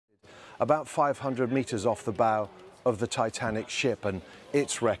about 500 meters off the bow of the Titanic ship and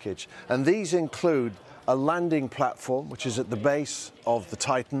its wreckage. And these include a landing platform, which is at the base of the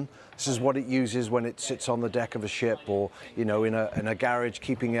Titan. This is what it uses when it sits on the deck of a ship or, you know, in a garage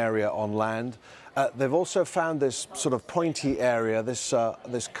keeping area on land. They've also found this sort of pointy area, this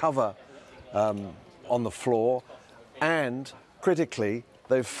cover on the floor, and critically,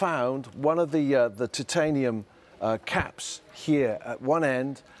 they've found one of the titanium caps here at one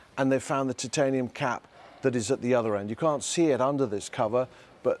end, and they've found the titanium cap that is at the other end. You can't see it under this cover,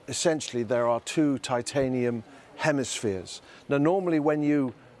 but essentially there are two titanium hemispheres. Now, normally when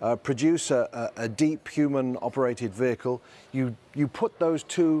you produce a deep human-operated vehicle, you put those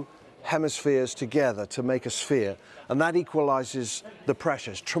two hemispheres together to make a sphere, and that equalizes the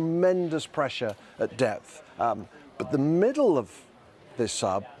pressures, tremendous pressure at depth. But the middle of this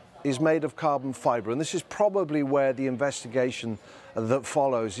sub is made of carbon fiber, and this is probably where the investigation that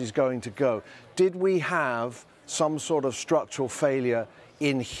follows is going to go. Did we have some sort of structural failure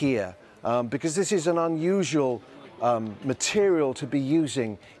in here? Because this is an unusual material to be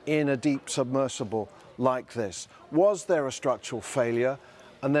using in a deep submersible like this. Was there a structural failure?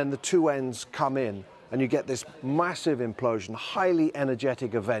 And then the two ends come in and you get this massive implosion, highly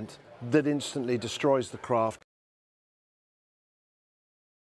energetic event that instantly destroys the craft.